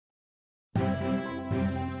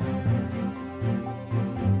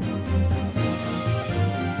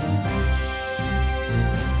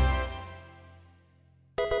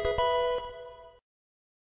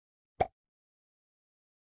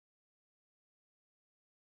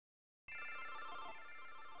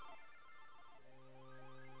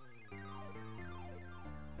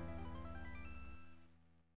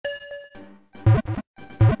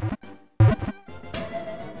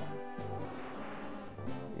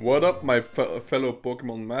What up, my fellow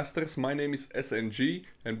Pokemon masters? My name is SNG,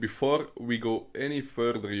 and before we go any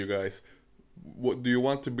further, you guys, do you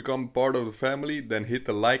want to become part of the family? Then hit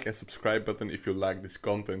the like and subscribe button if you like this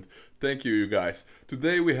content. Thank you, you guys.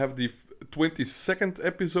 Today we have the 22nd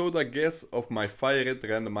episode, I guess, of my Firered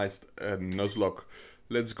Randomized Nuzlocke.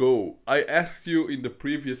 Let's go. I asked you in the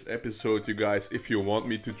previous episode, you guys, if you want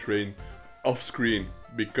me to train off screen,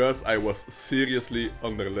 because I was seriously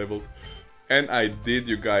underleveled. And I did,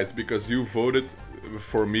 you guys, because you voted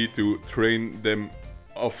for me to train them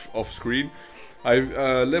off screen. I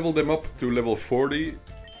leveled them up to level 40,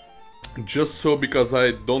 just so because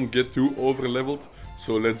I don't get too over leveled.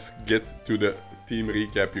 So let's get to the team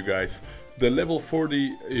recap, you guys. The level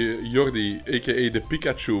 40 Jordi, aka the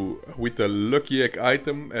Pikachu, with the Lucky Egg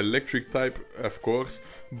item, electric type of course,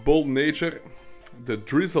 bold nature. The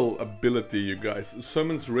Drizzle ability, you guys,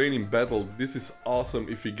 summons rain in battle. This is awesome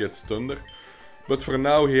if he gets thunder. But for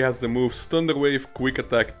now he has the moves Thunder Wave, Quick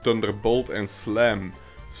Attack, Thunderbolt and Slam.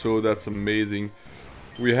 So that's amazing.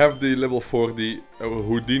 We have the level 40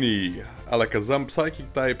 Houdini, Alakazam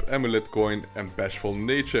Psychic type, Amulet Coin and Bashful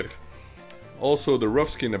Nature. Also the Rough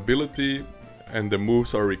Skin ability, and the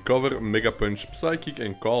moves are Recover, Mega Punch, Psychic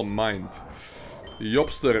and Calm Mind.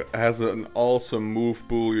 Yopster has an awesome move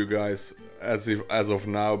pool, you guys, as of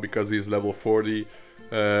now, because he's level 40.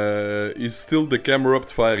 He's still the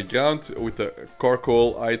Camerupt Fire Ground with the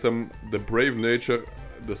Carcoal item, the Brave Nature,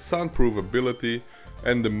 the Soundproof ability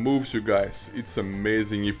and the moves, you guys. It's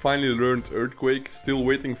amazing. He finally learned Earthquake, still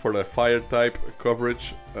waiting for the Fire type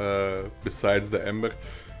coverage besides the Ember.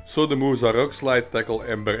 So the moves are Rock Slide, Tackle,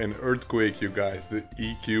 Ember and Earthquake, you guys. The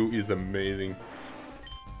EQ is amazing.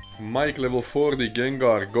 Mike level 40,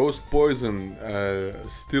 Gengar, Ghost Poison,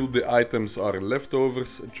 still the items are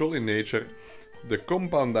Leftovers, Jolly Nature, the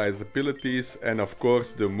Compound Eyes abilities, and of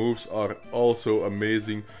course the moves are also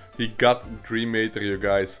amazing. He got Dream Eater, you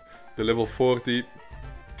guys, the level 40,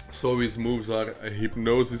 so his moves are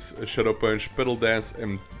Hypnosis, Shadow Punch, Pedal Dance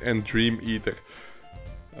and Dream Eater.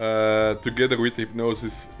 Together with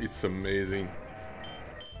Hypnosis, it's amazing.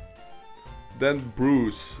 Then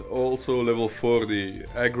Bruce, also level 40,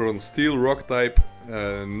 Aggron, Steel Rock type,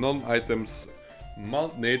 non-items,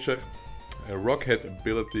 Mild Nature, a Rockhead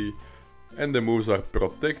ability, and the moves are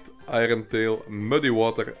Protect, Iron Tail, Muddy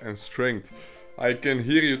Water and Strength. I can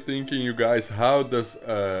hear you thinking, you guys, how does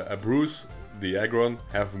a Bruce, the Aggron,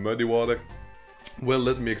 have Muddy Water? Well,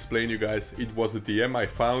 let me explain, you guys. It was a TM I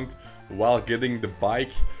found while getting the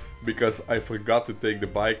bike, because I forgot to take the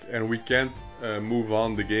bike and we can't move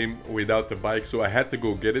on the game without the bike, so I had to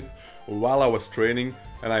go get it while I was training,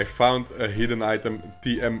 and I found a hidden item,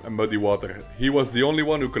 TM Muddy Water. He was the only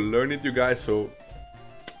one who could learn it, you guys, so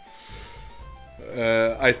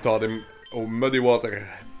I taught him Muddy Water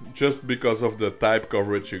just because of the type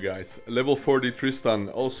coverage, you guys. Level 40 Tristan,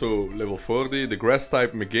 also level 40, the Grass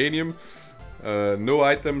type Meganium, no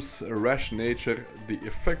items, Rash Nature, the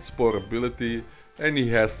Effect Spore ability, and he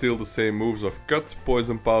has still the same moves of Cut,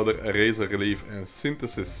 Poison Powder, Razor Relief and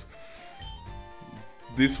Synthesis.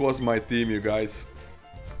 This was my team, you guys.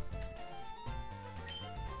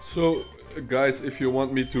 So guys, if you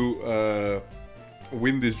want me to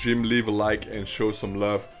win this gym, leave a like and show some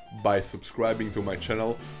love by subscribing to my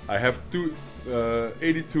channel. I have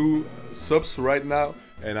 82 subs right now,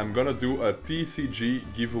 and I'm gonna do a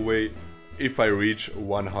TCG giveaway if I reach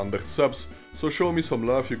 100 subs. So show me some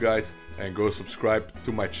love, you guys, and go subscribe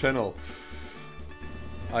to my channel.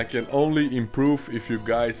 I can only improve if you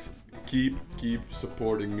guys keep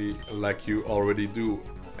supporting me like you already do.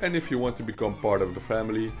 And if you want to become part of the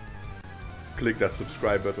family, click that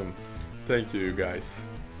subscribe button. Thank you, guys.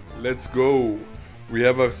 Let's go. We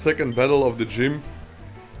have our second battle of the gym.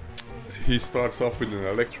 He starts off with an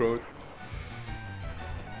Electrode.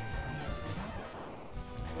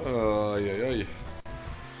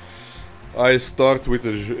 I start with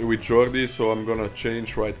Jordi, so I'm gonna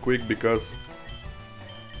change right quick, because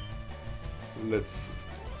let's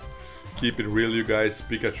keep it real, you guys.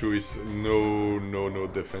 Pikachu is no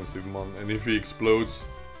defensive mon, and if he explodes,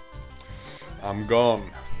 I'm gone.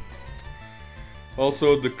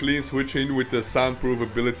 Also the clean switch in with the soundproof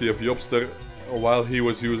ability of Yopster while he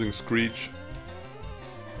was using Screech.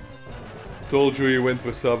 Told you he went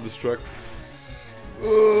for self-destruct.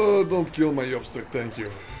 Don't kill my Yopster, thank you.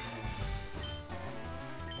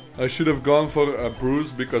 I should have gone for a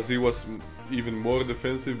Bruce because he was even more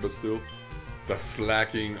defensive, but still. The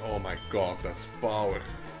slacking, oh my god, that's power.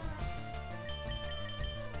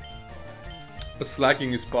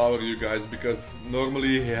 Slacking is power, you guys, because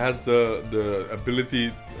normally he has the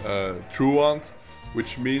ability Truant,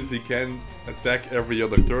 which means he can't attack every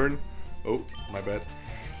other turn. Oh, my bad.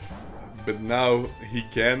 but now he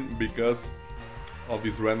can because of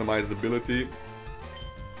his randomized ability.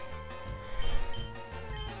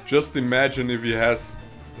 Just imagine if he has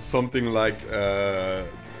something like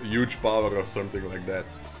huge power or something like that.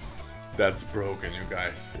 That's broken, you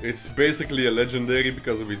guys. It's basically a legendary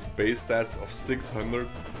because of his base stats of 600.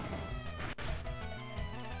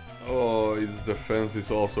 Oh, its defense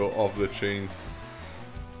is also off the chains.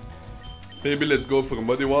 Maybe let's go for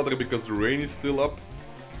Muddy Water because the rain is still up.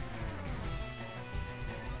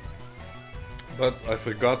 But I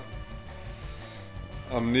forgot.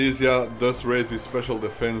 Amnesia does raise his special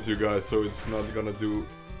defense, you guys, so it's not gonna do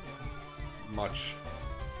much.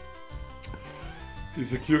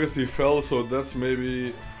 His accuracy fell, so that's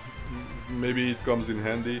maybe it comes in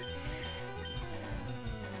handy.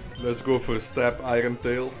 Let's go for Stab Iron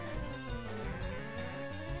Tail.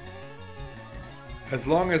 As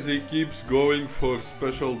long as he keeps going for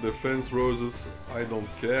special defense roses, I don't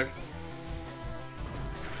care.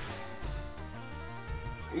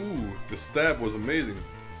 Ooh, the stab was amazing.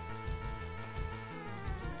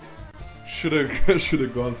 Should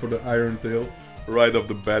have gone for the Iron Tail right off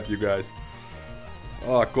the bat, you guys.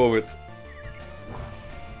 Ah, COVID.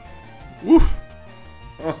 Woof.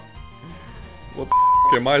 Huh. What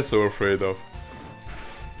the am I so afraid of?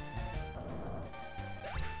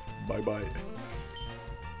 Bye bye.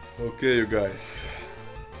 Okay, you guys.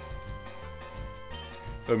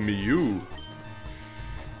 A Mew.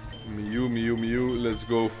 Mew. Let's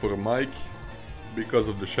go for Mike. Because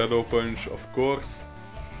of the Shadow Punch, of course.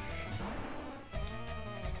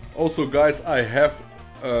 Also, guys, I have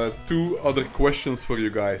 2 other questions for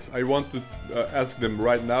you guys. I want to ask them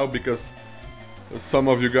right now because some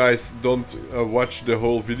of you guys don't watch the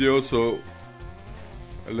whole video. So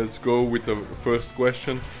let's go with the first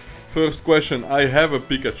question. First question, I have a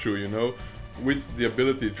Pikachu, you know, with the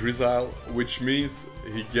ability Drizzile, which means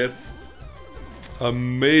he gets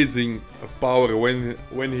amazing power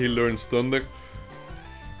when he learns Thunder.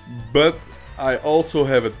 But I also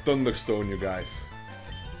have a Thunderstone, you guys.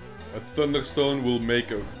 A Thunderstone will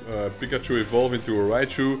make a Pikachu evolve into a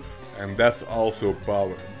Raichu, and that's also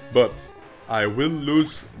power. But I will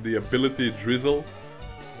lose the ability Drizzle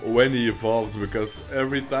when he evolves, because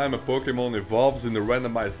every time a Pokemon evolves in the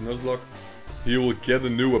randomized Nuzlocke, he will get a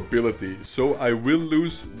new ability. So I will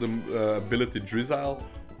lose the ability Drizzile,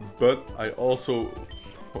 but I also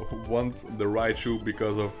want the Raichu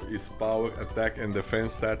because of his power, attack and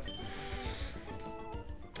defense stats.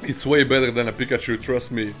 It's way better than a Pikachu,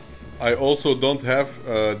 trust me. I also don't have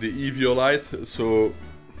the Eviolite, so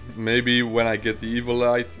maybe when I get the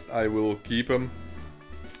Eviolite I will keep him.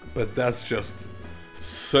 But that's just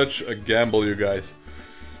such a gamble, you guys.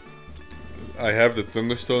 I have the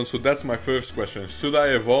Thunderstone, so that's my first question. Should I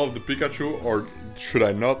evolve the Pikachu or should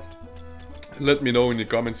I not? Let me know in the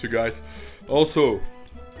comments, you guys. Also,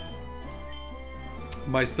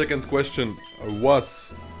 my second question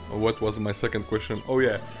was... What was my second question? Oh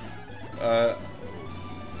yeah.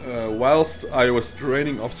 Whilst I was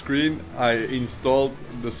training off screen, I installed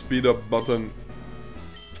the speed up button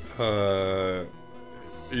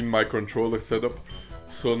in my controller setup.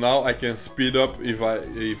 So now I can speed up if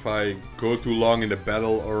I go too long in the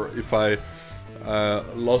battle, or if I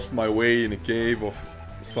lost my way in a cave or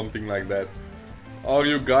something like that. Are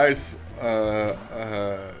you guys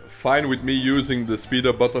fine with me using the speed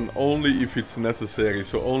up button only if it's necessary?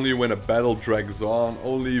 So only when a battle drags on,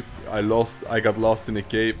 only if I got lost in a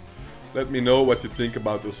cave. Let me know what you think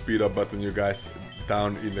about the speed up button, you guys,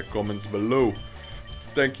 down in the comments below.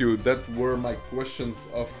 Thank you, that were my questions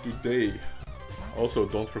of today. Also,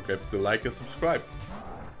 don't forget to like and subscribe.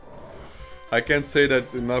 I can't say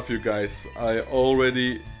that enough, you guys. I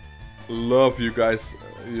already love you guys.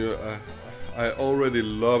 I already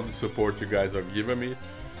love the support you guys are giving me.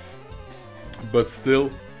 But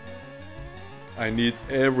still, I need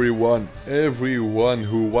everyone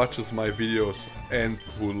who watches my videos and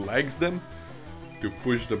who likes them to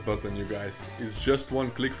push the button, you guys. It's just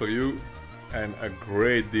one click for you and a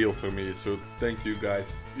great deal for me. So thank you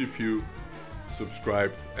guys if you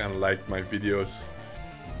subscribed and liked my videos.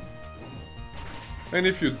 And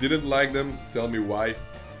if you didn't like them, tell me why.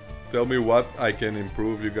 Tell me what I can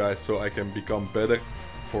improve, you guys, so I can become better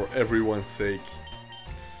for everyone's sake.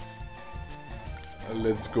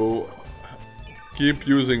 Let's go. Keep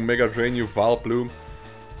using Mega Drain, you Valplume.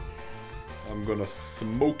 I'm gonna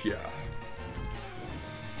smoke ya.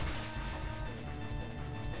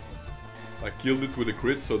 I killed it with a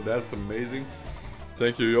crit, so that's amazing.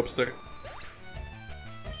 Thank you, Yopster.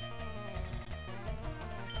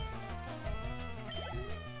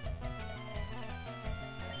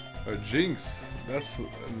 A Jinx, that's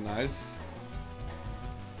nice.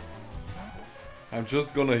 I'm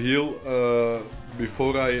just gonna heal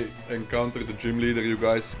before I encounter the gym leader, you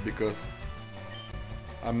guys, because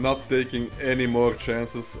I'm not taking any more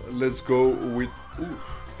chances. Let's go with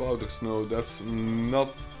powder snow. That's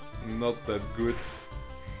not that good.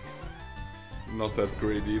 Not that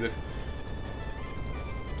great either.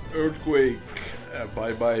 Earthquake.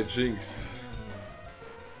 Bye bye Jinx.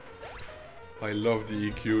 I love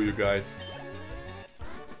the EQ, you guys.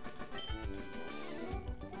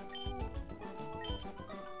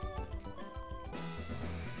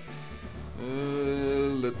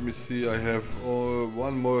 Let me see, I have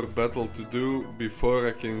one more battle to do before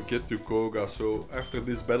I can get to Koga. So after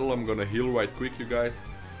this battle I'm gonna heal right quick, you guys.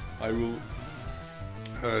 I will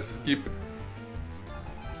skip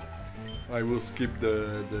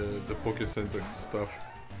the Poké Center stuff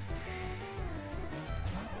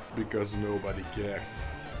because nobody cares.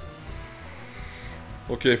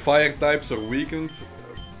 Okay, fire types are weakened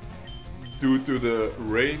due to the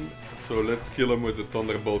rain, so let's kill them with the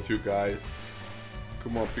Thunderbolt, you guys.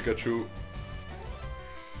 Come on, Pikachu.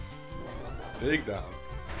 Take down.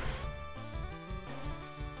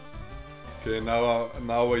 Okay,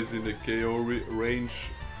 now he's in the KO range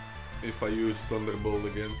if I use Thunderbolt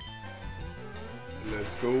again.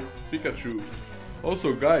 Let's go, Pikachu.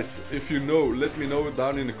 Also, guys, if you know, let me know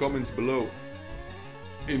down in the comments below.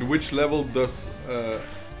 In which level does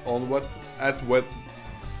at what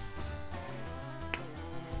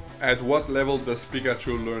level does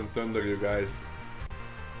Pikachu learn Thunder, you guys?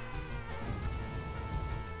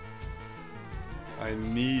 I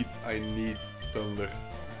need Thunder.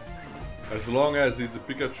 As long as he's a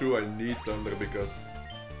Pikachu, I need Thunder because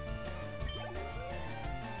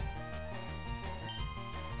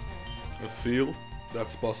a seal,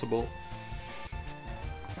 that's possible.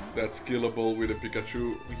 That's killable with a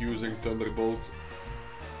Pikachu using Thunderbolt.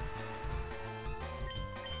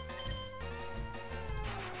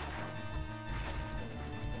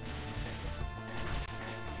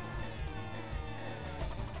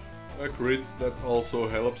 A crit, that also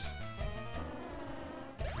helps.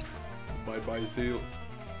 Bye bye seal.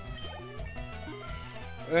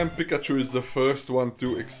 And Pikachu is the first one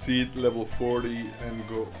to exceed level 40 and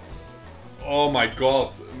go. Oh my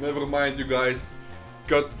god, never mind you guys.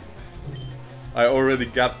 I already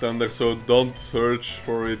got Thunder, so don't search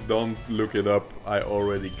for it, don't look it up. I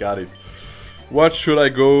already got it. What should I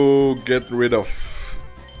go get rid of?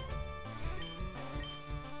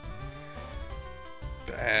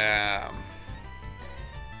 Damn.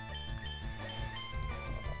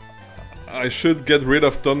 I should get rid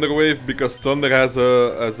of Thunder Wave because Thunder has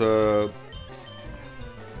a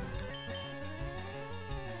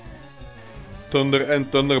Thunder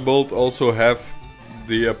and Thunderbolt also have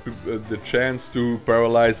the chance to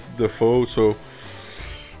paralyze the foe, so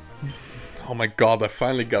oh my god, I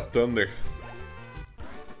finally got Thunder.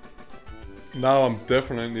 Now I'm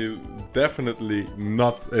definitely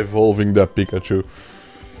not evolving that Pikachu.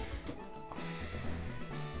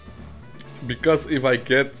 Because if I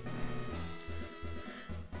get,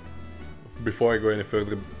 before I go any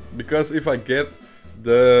further, because if I get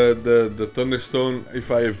the Thunderstone,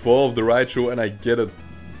 if I evolve the Raichu and I get a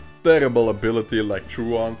terrible ability like True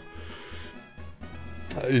Wand,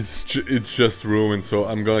 it's just ruined, so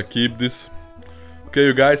I'm gonna keep this. Okay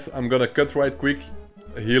you guys, I'm gonna cut right quick,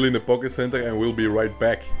 heal in the Poké Center, and we'll be right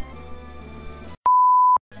back.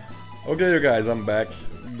 Okay you guys, I'm back.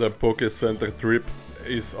 The Poké Center trip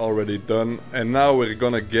is already done, and now we're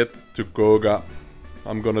gonna get to Koga.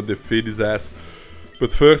 I'm gonna defeat his ass,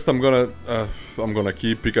 but first I'm gonna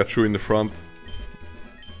keep Pikachu in the front.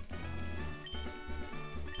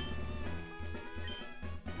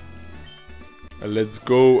 Let's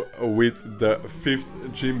go with the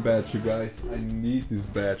 5th gym badge, you guys. I need this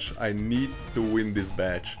badge. I need to win this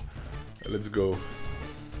badge. Let's go.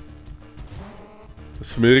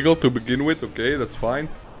 Smeargle to begin with, okay, that's fine.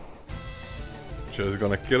 Just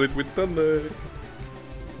gonna kill it with Thunder.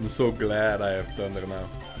 I'm so glad I have Thunder now.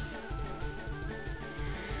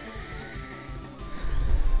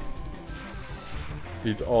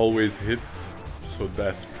 It always hits, so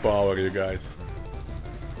that's power, you guys.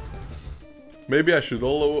 Maybe I should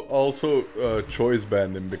also choice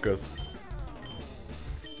band him because...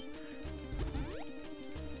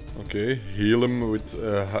 Okay, heal him with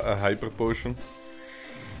a hyper potion.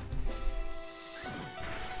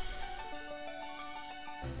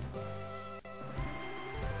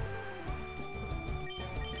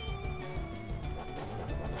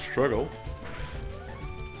 Struggle.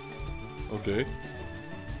 Okay.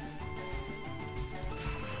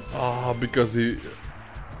 Ah, because he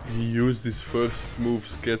used his first move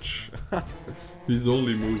sketch. His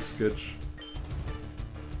only move sketch.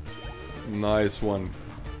 Nice one.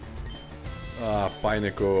 Ah,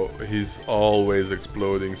 Pineco, he's always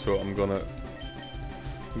exploding, so I'm gonna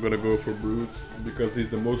go for Bruce because he's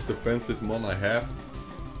the most defensive mon I have.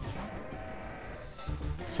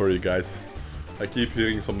 Sorry guys, I keep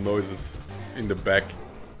hearing some noises in the back.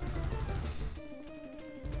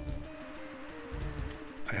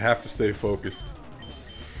 I have to stay focused.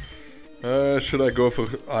 Should I go for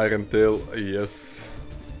Iron Tail? Yes.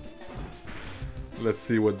 Let's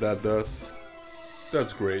see what that does.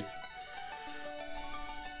 That's great.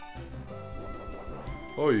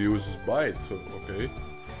 Oh, he uses Bite, so okay.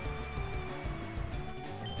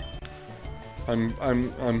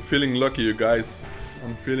 I'm feeling lucky, you guys.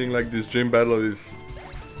 I'm feeling like this gym battle is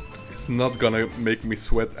not gonna make me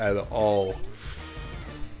sweat at all.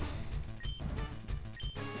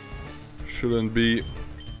 Shouldn't be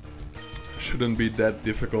that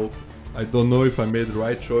difficult. I don't know if I made the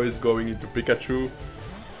right choice going into Pikachu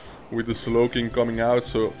with the Slowking coming out,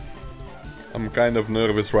 so I'm kind of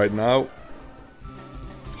nervous right now.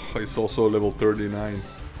 It's also level 39.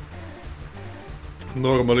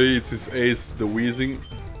 Normally it's his ace, the Wheezing.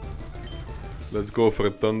 Let's go for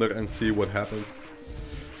a Thunder and see what happens.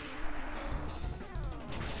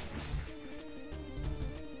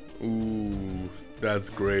 Ooh, that's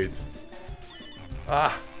great.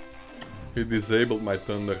 Ah! He disabled my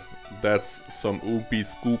Thunder. That's some oopie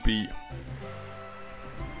scoopy.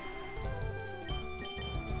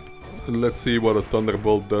 Let's see what a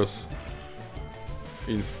Thunderbolt does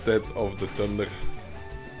instead of the Thunder.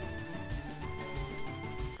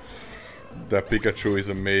 That Pikachu is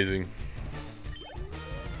amazing.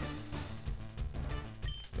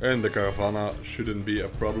 And the Caravana shouldn't be a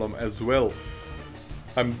problem as well.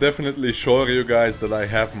 I'm definitely sure, you guys, that I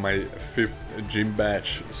have my 5th gym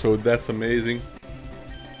badge, so that's amazing.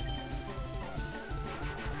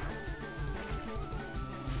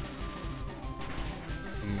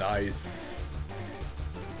 Nice.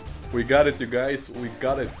 We got it, you guys, we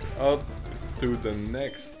got it. Up to the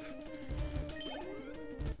next.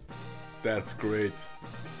 That's great.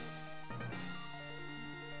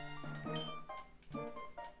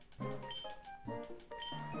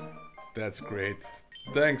 That's great.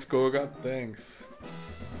 Thanks, Koga, thanks.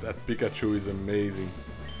 That Pikachu is amazing.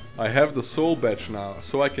 I have the Soul Badge now,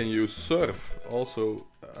 so I can use Surf. Also,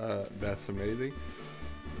 that's amazing.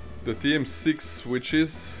 The TM6, which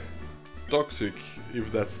is Toxic,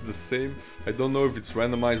 if that's the same. I don't know if it's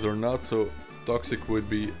randomized or not, so Toxic would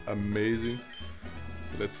be amazing.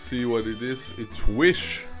 Let's see what it is. It's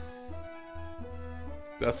Wish.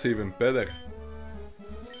 That's even better.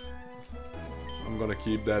 I'm gonna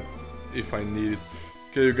keep that if I need it.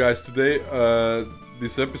 Okay, you guys, today,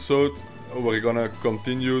 this episode, we're gonna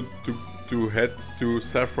continue to head to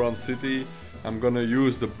Saffron City. I'm gonna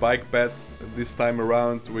use the bike path this time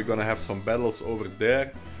around. We're gonna have some battles over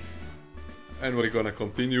there. And we're gonna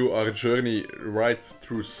continue our journey right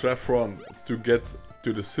through Saffron to get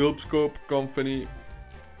to the Sylph Scope Company.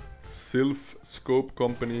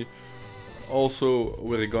 Also,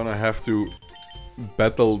 we're gonna have to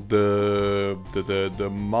battle the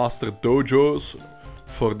master dojos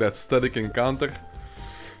for that static encounter,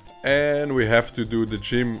 and we have to do the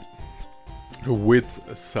gym with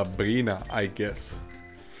Sabrina, I guess.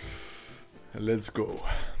 Let's go.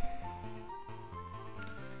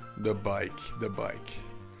 The bike.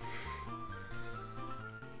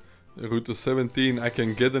 Route 17. I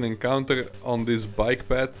can get an encounter on this bike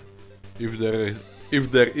path if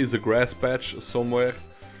there is a grass patch somewhere.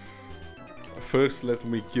 First, let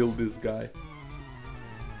me kill this guy.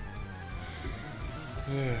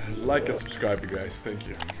 Like and subscribe, you guys. Thank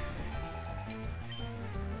you.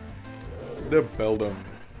 The Beldum.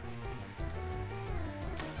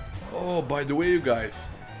 Oh, by the way, you guys,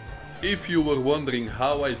 if you were wondering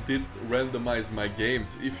how I did randomize my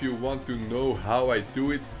games, if you want to know how I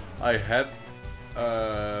do it, I had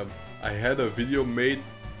a video made.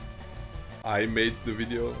 I made a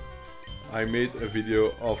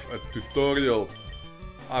video of a tutorial.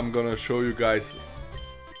 I'm gonna show you guys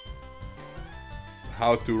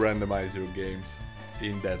how to randomize your games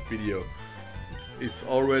in that video. It's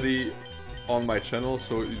already on my channel,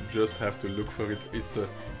 so you just have to look for it. It's a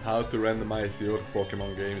how to randomize your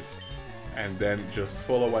Pokemon games, and then just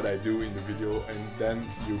follow what I do in the video, and then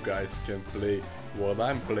you guys can play what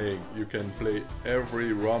I'm playing. You can play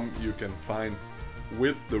every ROM you can find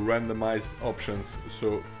with the randomized options,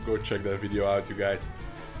 so go check that video out, you guys,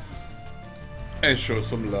 and show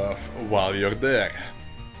some love while you're there.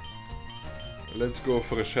 Let's go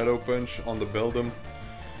for a Shadow Punch on the Beldum.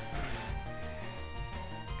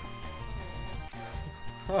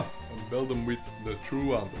 A Beldum with the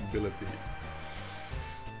True Hunt ability.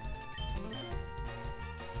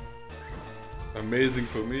 Amazing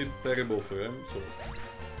for me, terrible for him, so...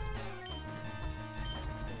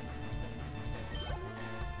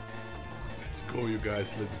 Let's go, you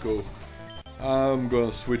guys, let's go. I'm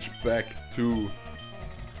gonna switch back to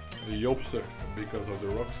the Yopster because of the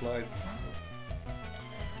rock slide.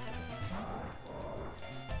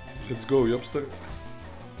 Let's go, Yopster.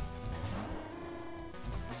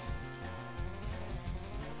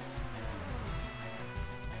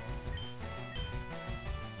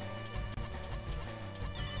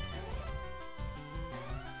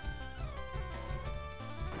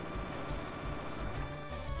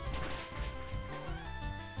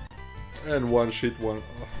 And one shot, one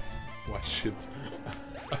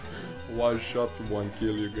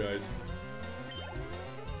kill, you guys.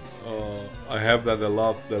 I have that a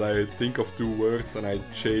lot, that I think of two words and I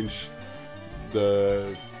change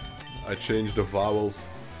the vowels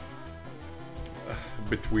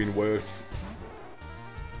between words.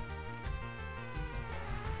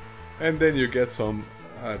 And then you get some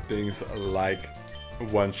things like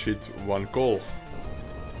one shit, one call.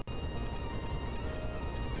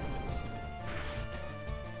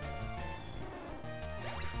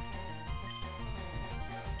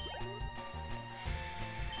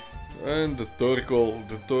 And the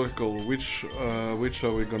Torkoal, which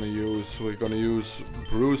are we gonna use? We're gonna use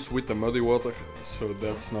Bruce with the muddy water, so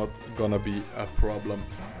that's not gonna be a problem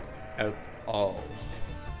at all.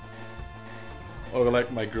 Or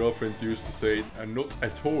like my girlfriend used to say, not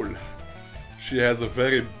at all. She has a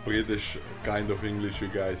very British kind of English, you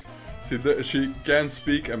guys. She can't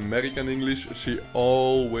speak American English, she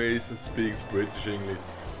always speaks British English.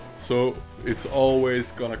 So it's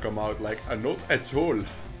always gonna come out like a not at all.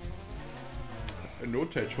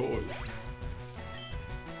 Not at all.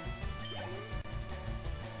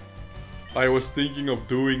 I was thinking of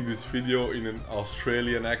doing this video in an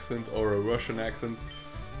Australian accent or a Russian accent,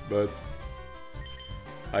 but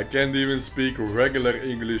I can't even speak regular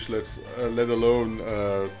English, let alone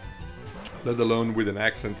with an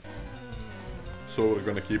accent. So we're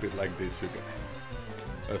gonna keep it like this, you guys.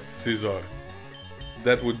 A scissor.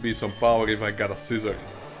 That would be some power if I got a scissor.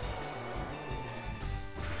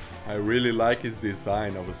 I really like his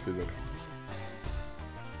design of a scissor.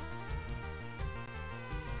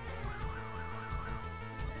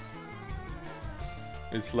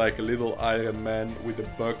 It's like a little Iron Man with a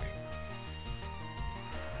bug.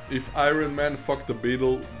 If Iron Man fucked a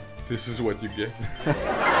beetle, this is what you get.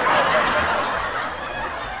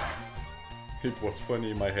 It was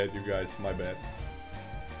funny in my head, you guys, my bad.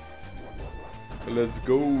 Let's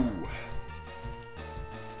go.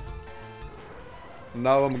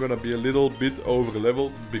 Now I'm gonna be a little bit over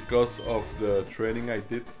leveled because of the training I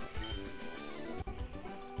did.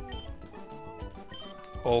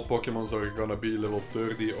 All Pokemons are gonna be level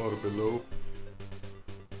 30 or below.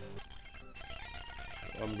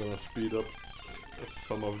 I'm gonna speed up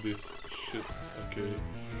some of this shit. Okay,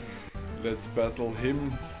 let's battle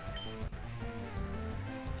him.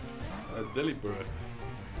 A Delibird.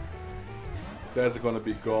 That's gonna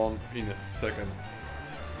be gone in a second.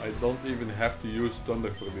 I don't even have to use Thunder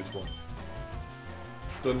for this one.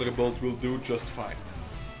 Thunderbolt will do just fine.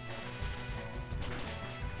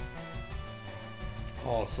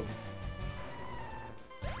 Awesome.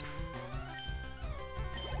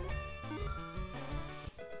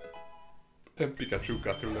 And Pikachu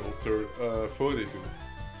got to level 42.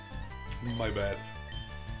 My bad.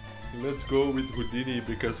 Let's go with Houdini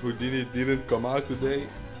because Houdini didn't come out today.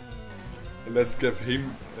 Let's give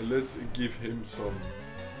him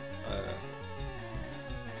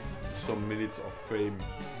some minutes of fame.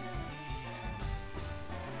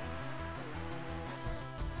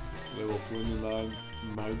 Level 29,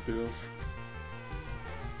 Ninetales.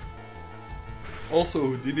 Also,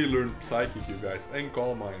 Houdini learned Psychic, you guys, and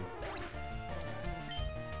Calm Mind.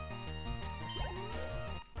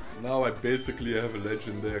 Now I basically have a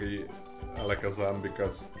legendary Alakazam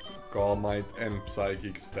because Calm Mind and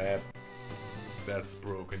Psychic Stab. That's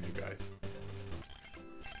broken, you guys.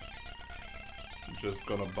 Just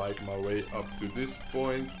gonna bike my way up to this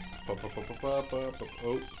point.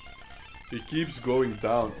 Oh, he keeps going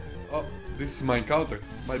down. Oh, this is my encounter.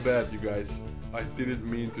 My bad, you guys. I didn't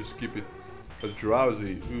mean to skip it. A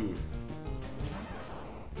Drowsy. Ooh.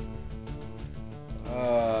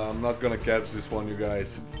 I'm not gonna catch this one, you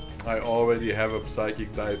guys. I already have a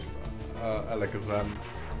Psychic type Alakazam,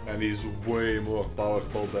 and he's way more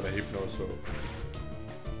powerful than a Hypno, so...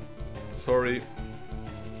 Sorry.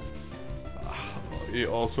 He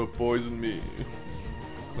also poisoned me.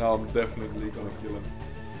 Now I'm definitely gonna kill him.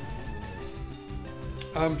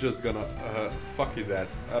 I'm just gonna fuck his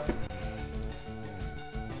ass up.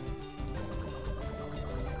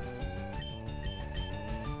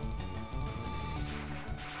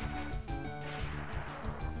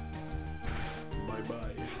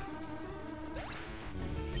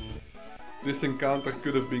 This encounter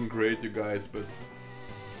could have been great, you guys, but...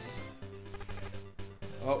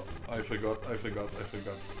 Oh, I forgot.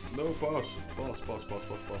 No, pause. Pause.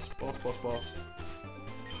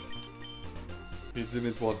 He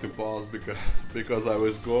didn't want to pause because I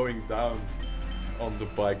was going down on the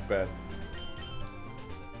bike path.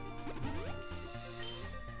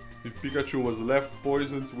 If Pikachu was left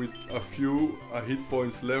poisoned with a few hit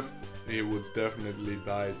points left, he would definitely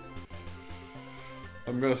die.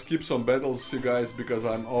 I'm gonna skip some battles, you guys, because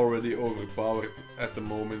I'm already overpowered at the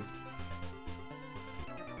moment.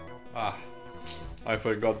 Ah, I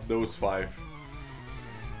forgot those 5.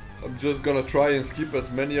 I'm just gonna try and skip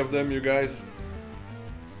as many of them, you guys.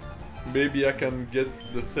 Maybe I can get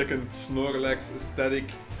the second Snorlax aesthetic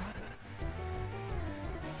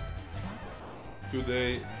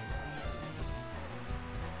today.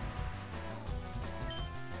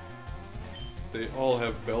 They all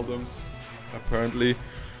have Beldums, apparently.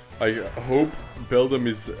 I hope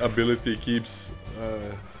Beldum's ability keeps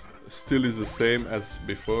still is the same as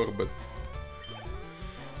before, but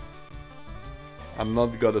I'm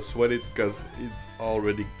not gonna sweat it because it's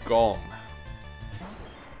already gone.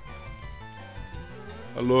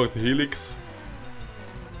 A Lord Helix.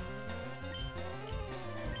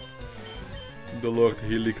 The Lord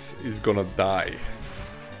Helix is gonna die.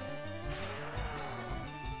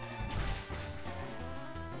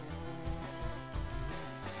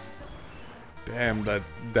 Damn, that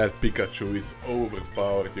Pikachu is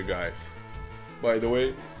overpowered, you guys. By the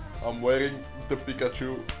way, I'm wearing the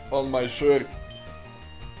Pikachu on my shirt.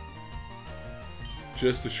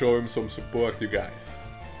 Just to show him some support, you guys.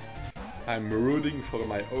 I'm rooting for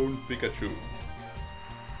my own Pikachu.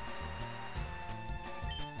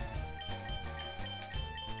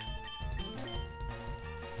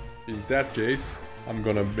 In that case, I'm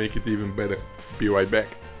gonna make it even better. Be right back.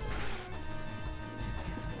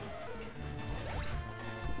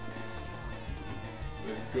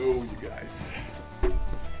 Let's go, you guys.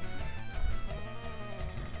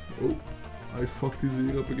 Oh, I fucked his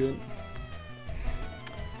ear up again.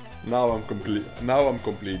 Now I'm complete. Now I'm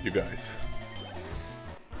complete, you guys.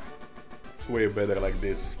 It's way better like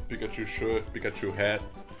this. Pikachu shirt, Pikachu hat,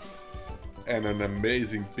 and an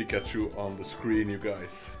amazing Pikachu on the screen, you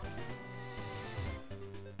guys.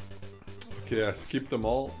 Okay, I skipped them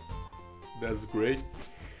all. That's great.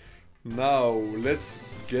 Now let's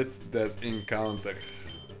get that encounter.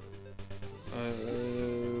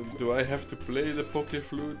 Do I have to play the Poke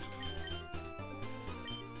Flute?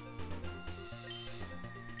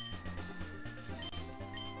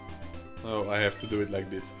 Oh, I have to do it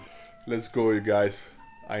like this. Let's go, you guys.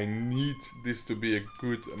 I need this to be a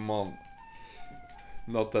good mon.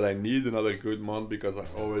 Not that I need another good mon because I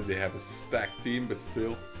already have a stacked team, but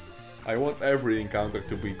still. I want every encounter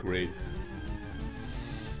to be great.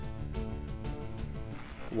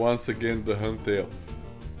 Once again, the Huntail.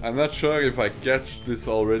 I'm not sure if I catch this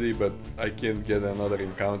already, but I can't get another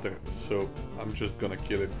encounter, so I'm just gonna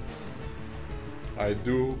kill it. I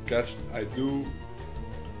did catch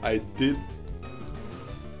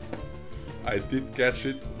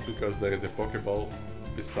it because there is a Pokeball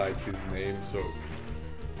besides his name, so.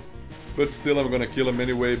 But still, I'm gonna kill him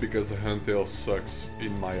anyway because the Huntail sucks,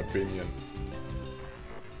 in my opinion.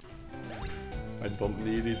 I don't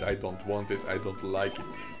need it, I don't want it, I don't like it.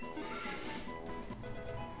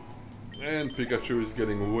 And Pikachu is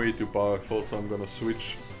getting way too powerful, so I'm gonna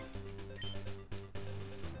switch.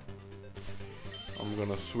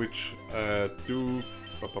 To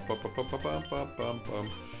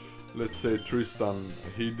let's say Tristan.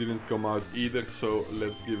 He didn't come out either, so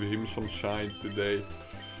let's give him some shine today.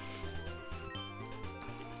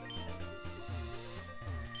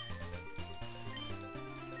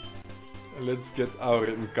 Let's get our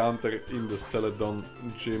encounter in the Celadon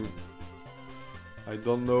gym. I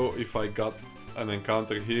don't know if I got an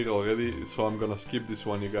encounter here already, so I'm gonna skip this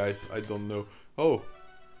one, you guys. I don't know. Oh,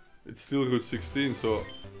 it's still Route 16, so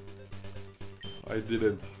I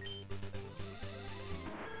didn't.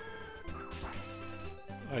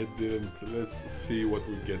 Let's see what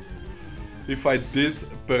we get. If I did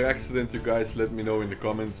per accident, you guys, let me know in the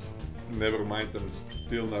comments. Never mind, I'm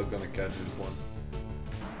still not gonna catch this one.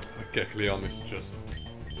 Kecleon is just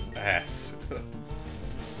ass.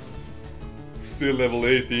 Still level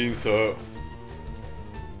 18, so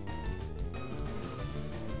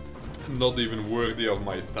not even worthy of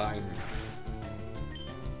my time.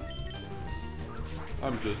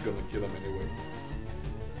 I'm just gonna kill him anyway.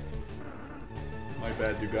 My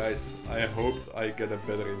bad, you guys. I hoped I get a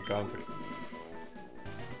better encounter.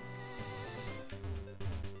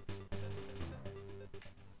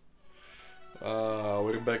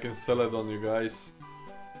 We're back in Celadon, you guys.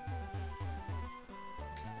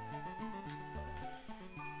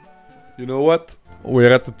 You know what?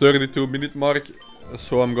 We're at the 32-minute mark,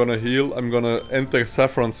 so I'm gonna heal. I'm gonna enter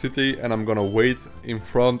Saffron City and I'm gonna wait in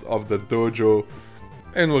front of the dojo.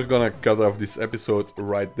 And we're gonna cut off this episode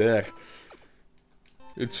right there.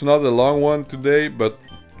 It's not a long one today, but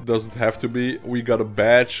doesn't have to be. We got a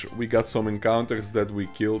badge, we got some encounters that we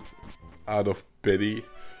killed out of pity.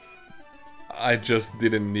 I just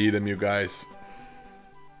didn't need them, you guys.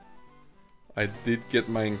 I did get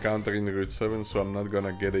my encounter in Route 7, so I'm not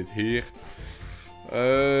gonna get it here.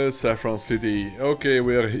 Saffron City. Okay,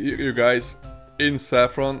 we are here, you guys, in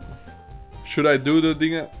Saffron. Should I do the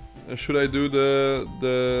thing? Should I do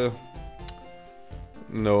the...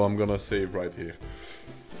 No, I'm gonna save right here.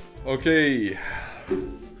 Okay.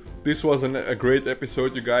 This was a great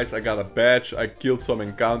episode, you guys. I got a badge, I killed some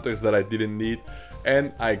encounters that I didn't need,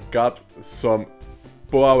 and I got some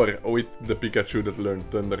power with the Pikachu that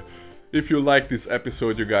learned Thunder. If you like this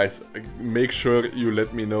episode, you guys, make sure you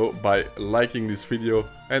let me know by liking this video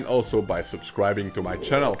and also by subscribing to my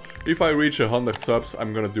channel. If I reach 100 subs,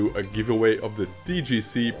 I'm gonna do a giveaway of the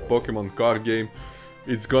TGC Pokemon card game.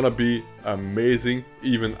 It's gonna be amazing.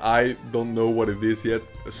 Even I don't know what it is yet,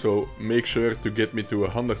 so make sure to get me to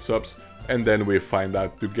 100 subs and then we find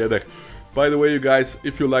out together. By the way, you guys,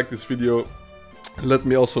 if you like this video, let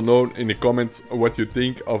me also know in the comments what you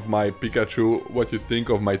think of my Pikachu, what you think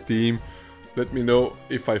of my team. Let me know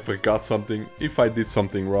if I forgot something, if I did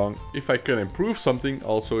something wrong, if I can improve something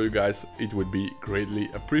also, you guys, it would be greatly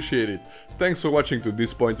appreciated. Thanks for watching to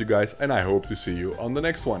this point, you guys, and I hope to see you on the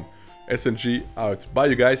next one. SNG out. Bye,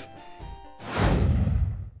 you guys.